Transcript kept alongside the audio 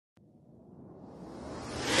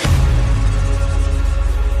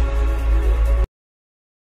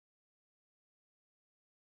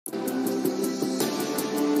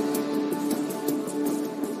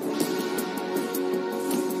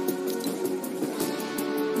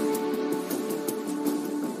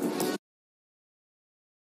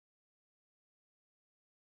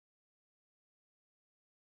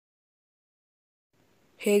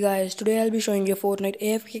Hey guys, today I'll be showing you a Fortnite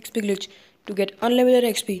AFK XP glitch to get unlimited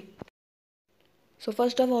XP. So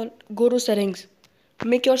first of all, go to settings.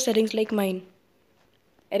 Make your settings like mine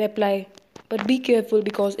and apply. But be careful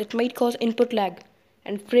because it might cause input lag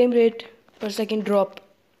and frame rate per second drop.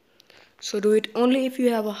 So do it only if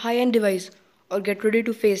you have a high-end device or get ready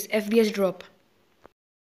to face FPS drop.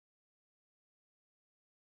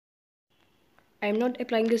 I am not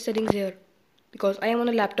applying the settings here because I am on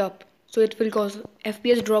a laptop, so it will cause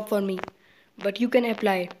FPS drop for me. But you can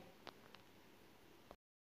apply.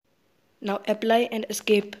 Now apply and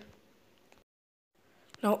escape.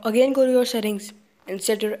 Now again go to your settings and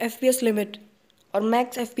set your FPS limit or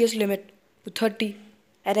max FPS limit to 30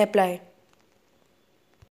 and apply.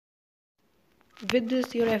 With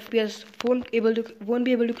this your FPS won't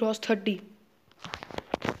be able to cross 30.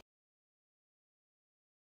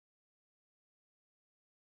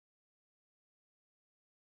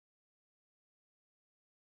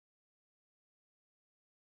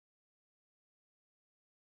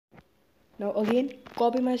 Now again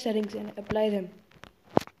copy my settings and apply them.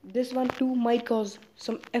 This one too might cause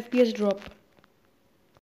some FPS drop.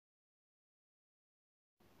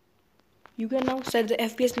 You can now set the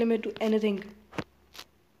FPS limit to anything.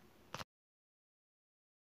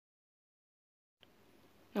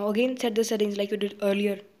 Now again set the settings like you did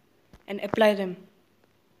earlier and apply them.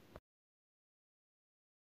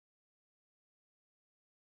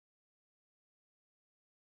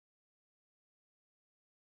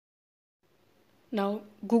 Now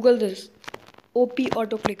Google this OP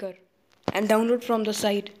auto clicker and download from the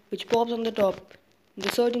site which pops on the top in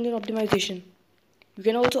the search engine optimization. You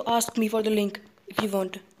can also ask me for the link if you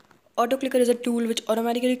want. Auto clicker is a tool which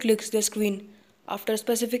automatically clicks the screen after a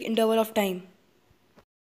specific interval of time.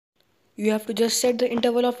 You have to just set the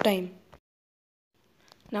interval of time.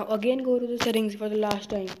 Now again go to the settings for the last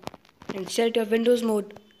time and set your Windows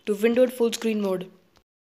mode to windowed full screen mode.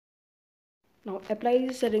 Now apply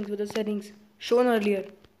these settings with the settings shown earlier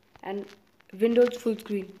and Windows full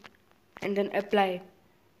screen and then apply.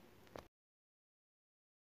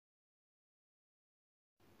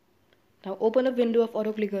 Now open a window of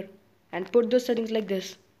auto clicker and put the settings like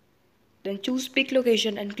this. Then choose pick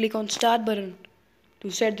location and click on start button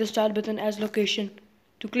to set the start button as location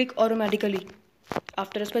to click automatically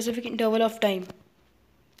after a specific interval of time.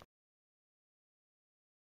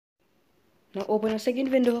 Now open a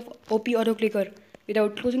second window of OP auto clicker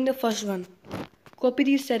without closing the first one. Copy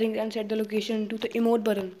these settings and set the location to the emote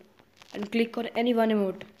button and click on any one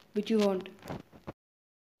emote which you want.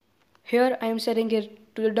 Here I am setting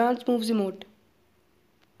it to the dance moves emote.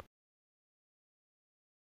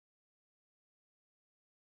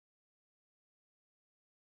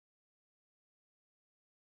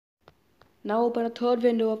 Now open a third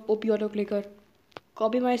window of OP auto clicker.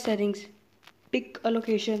 Copy my settings, pick a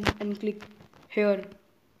location and click here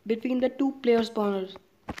between the two player spawners,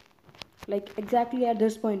 like exactly at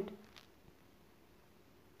this point.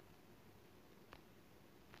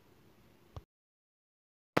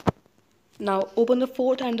 Now open the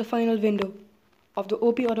fourth and the final window of the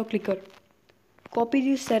OP auto clicker. Copy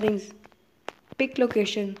these settings, pick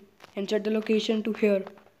location and set the location to here,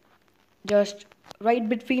 just right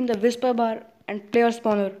between the whisper bar and player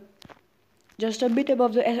spawner, just a bit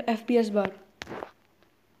above the FPS bar.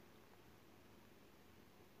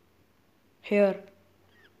 Here.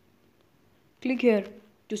 Click here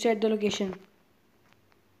to set the location.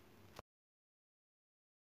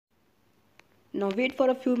 Now wait for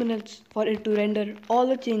a few minutes for it to render all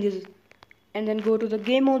the changes and then go to the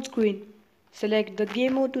game mode screen. Select the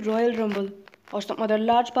game mode to Royal Rumble or some other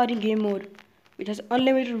large party game mode which has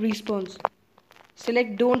unlimited respawns.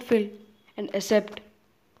 Select Don't Fill and accept.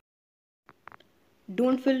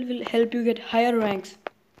 Don't Fill will help you get higher ranks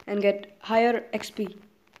and get higher XP.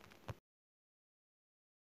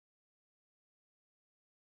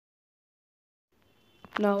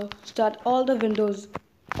 Now start all the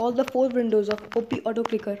 4 windows of OP auto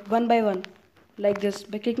clicker one by one like this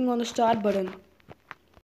by clicking on the start button.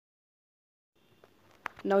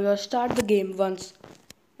 Now you start the game once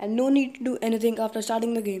and no need to do anything after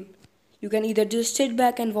starting the game. You can either just sit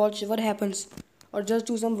back and watch what happens or just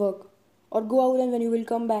do some work or go out, and when you will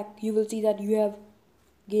come back you will see that you have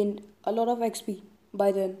gained a lot of XP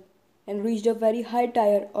by then and reached a very high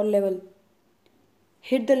tier or level.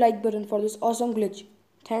 Hit the like button for this awesome glitch.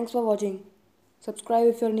 Thanks for watching. Subscribe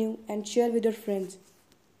if you're new and share with your friends.